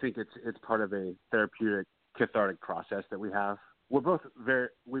I also think it's part of a therapeutic, cathartic process that we have. We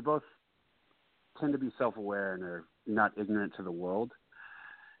both tend to be self-aware and are not ignorant to the world,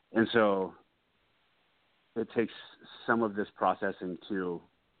 and so it takes some of this processing to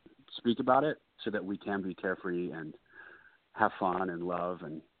speak about it, so that we can be carefree and have fun and love.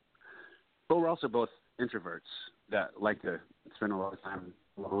 But we're also both introverts that like to spend a lot of time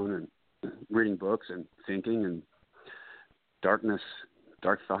alone and reading books and thinking, and dark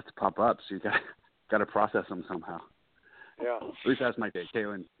thoughts pop up, so you got to process them somehow. Yeah. At least that's my take.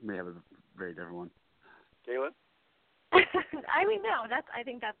 Kaylin may have a very different one. Kaylin? I mean, no, I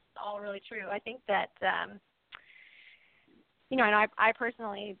think that's all really true. I think that, I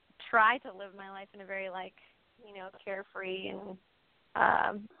personally try to live my life in a very, carefree and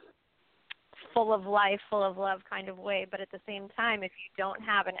full of life, full of love kind of way. But at the same time, if you don't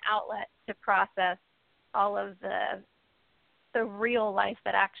have an outlet to process all of the real life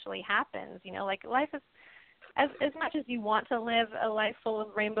that actually happens, life is, as much as you want to live a life full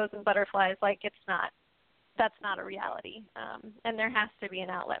of rainbows and butterflies, that's not a reality. And there has to be an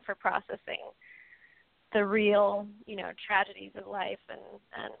outlet for processing the real, tragedies of life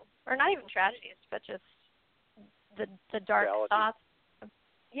and or not even tragedies, but just the dark thoughts.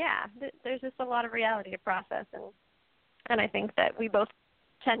 there's just a lot of reality to process, and I think that we both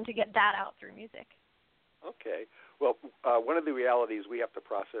tend to get that out through music. Okay. Well, one of the realities we have to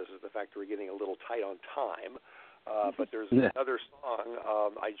process is the fact that we're getting a little tight on time. But there's another song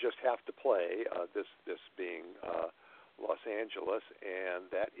I just have to play, this being Los Angeles, and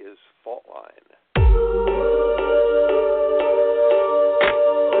that is Fault Line.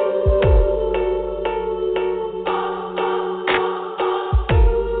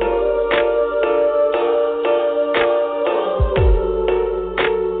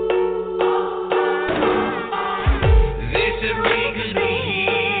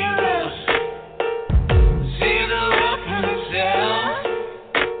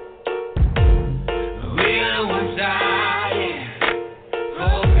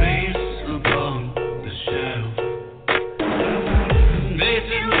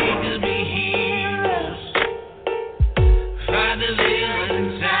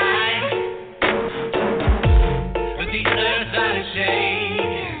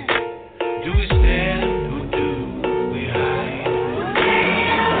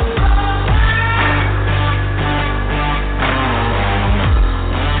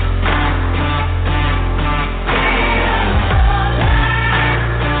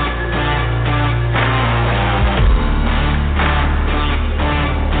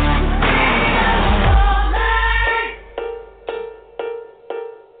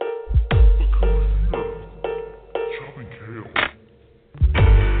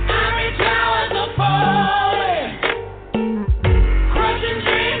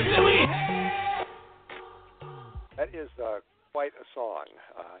 Quite a song,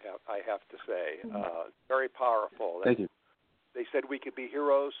 I have to say. Very powerful. Thank you. They said we could be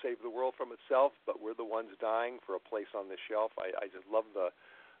heroes, save the world from itself, but we're the ones dying for a place on the shelf. I just love the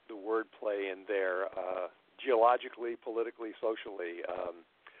wordplay in there, geologically, politically, socially.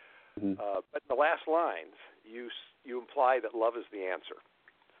 But in the last lines, you imply that love is the answer.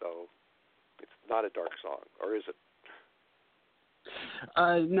 So it's not a dark song, or is it?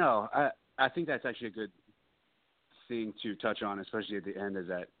 No, I think that's actually a good thing to touch on, especially at the end, is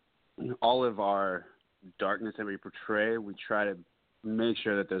that all of our darkness that we portray, we try to make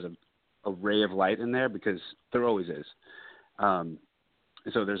sure that there's a ray of light in there, because there always is.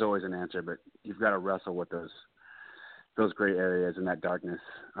 So there's always an answer, but you've got to wrestle with those gray areas and that darkness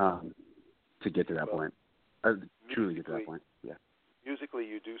to get to that point. Truly get to that point. Yeah. Musically,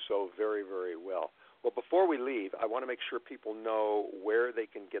 you do so very, very well. Well, before we leave, I want to make sure people know where they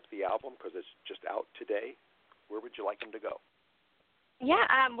can get the album, because it's just out today. Where would you like them to go? Yeah,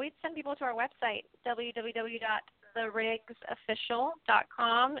 we'd send people to our website,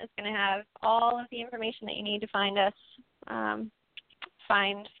 www.therigsofficial.com. It's going to have all of the information that you need to find us,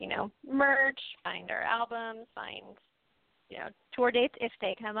 find, merch, find our albums, find, tour dates if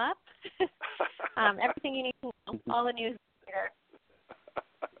they come up. Everything you need to know, all the news here.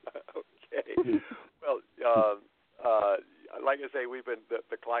 Okay. Well, like I say, we've been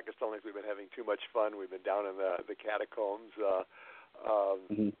the clock is telling us we've been having too much fun. We've been down in the catacombs,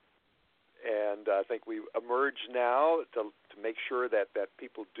 and I think we've emerged now to make sure that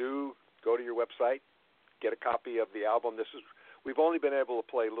people do go to your website, get a copy of the album. We've only been able to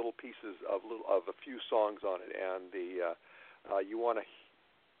play little pieces of a few songs on it, and you want to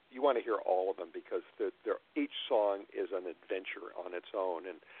hear all of them, because each song is an adventure on its own.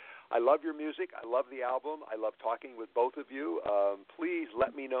 And I love your music. I love the album. I love talking with both of you. Please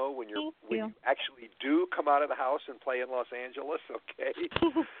let me know when you actually do come out of the house and play in Los Angeles, okay?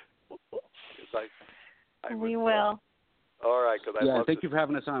 We will. All right. Thank you for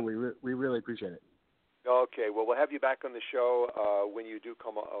having us on. We really appreciate it. Okay. Well, we'll have you back on the show when you do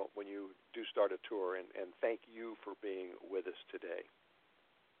when you do start a tour, and thank you for being with us today.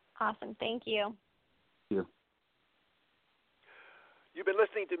 Awesome. Thank you. Thank you. You've been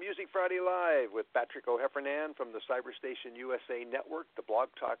listening to Music Friday Live with Patrick O'Heffernan from the Cyberstation USA Network, the Blog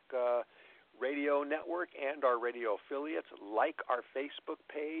Talk Radio Network, and our radio affiliates. Like our Facebook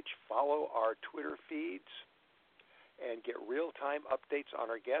page, follow our Twitter feeds, and get real-time updates on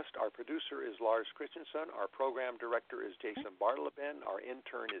our guest. Our producer is Lars Christensen. Our program director is Jason Bartleben. Our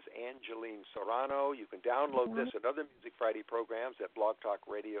intern is Angeline Serrano. You can download this and other Music Friday programs at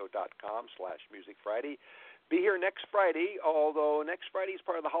blogtalkradio.com/musicfriday. Be here next Friday, although next Friday is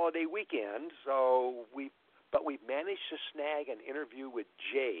part of the holiday weekend. So we've managed to snag an interview with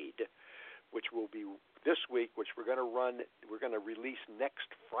Jade, which will be this week, which we're going to release next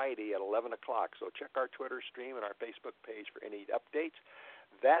Friday at 11 o'clock. So check our Twitter stream and our Facebook page for any updates.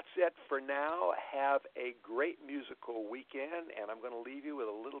 That's it for now. Have a great musical weekend, and I'm going to leave you with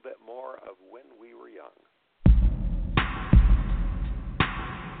a little bit more of When We Were Young.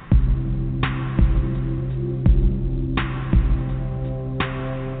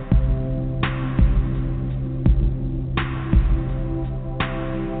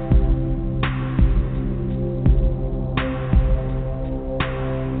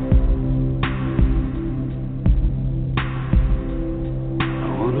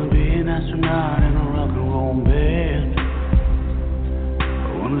 astronaut in a rock and roll bed. I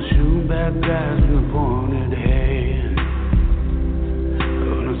wanna shoot bad guys in the pointed head. I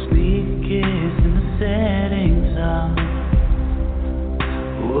wanna sneak kiss in the setting sun.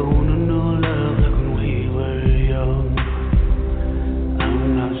 Oh, I wanna know love like when we were young.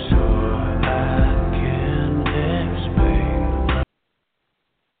 I'm not sure I can explain.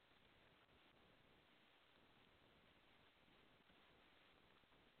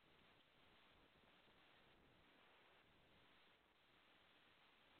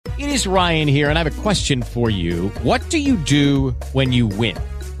 It is Ryan here, and I have a question for you. What do you do when you win?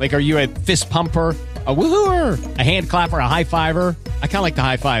 Like, are you a fist pumper, a woohooer, a hand clapper, a high fiver? I kind of like the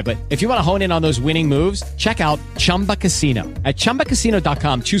high five, but if you want to hone in on those winning moves, check out Chumba Casino. At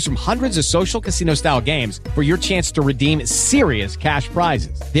ChumbaCasino.com, choose from hundreds of social casino-style games for your chance to redeem serious cash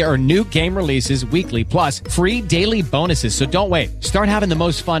prizes. There are new game releases weekly, plus free daily bonuses. So don't wait. Start having the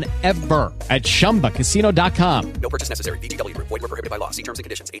most fun ever at ChumbaCasino.com. No purchase necessary. VGW. Void were prohibited by law. See terms and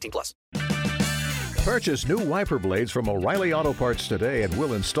conditions. 18+. Purchase new wiper blades from O'Reilly Auto Parts today and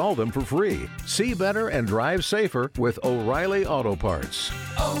we'll install them for free. See better and drive safer with O'Reilly Auto Parts.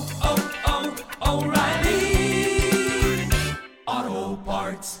 O'Reilly Auto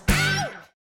Parts.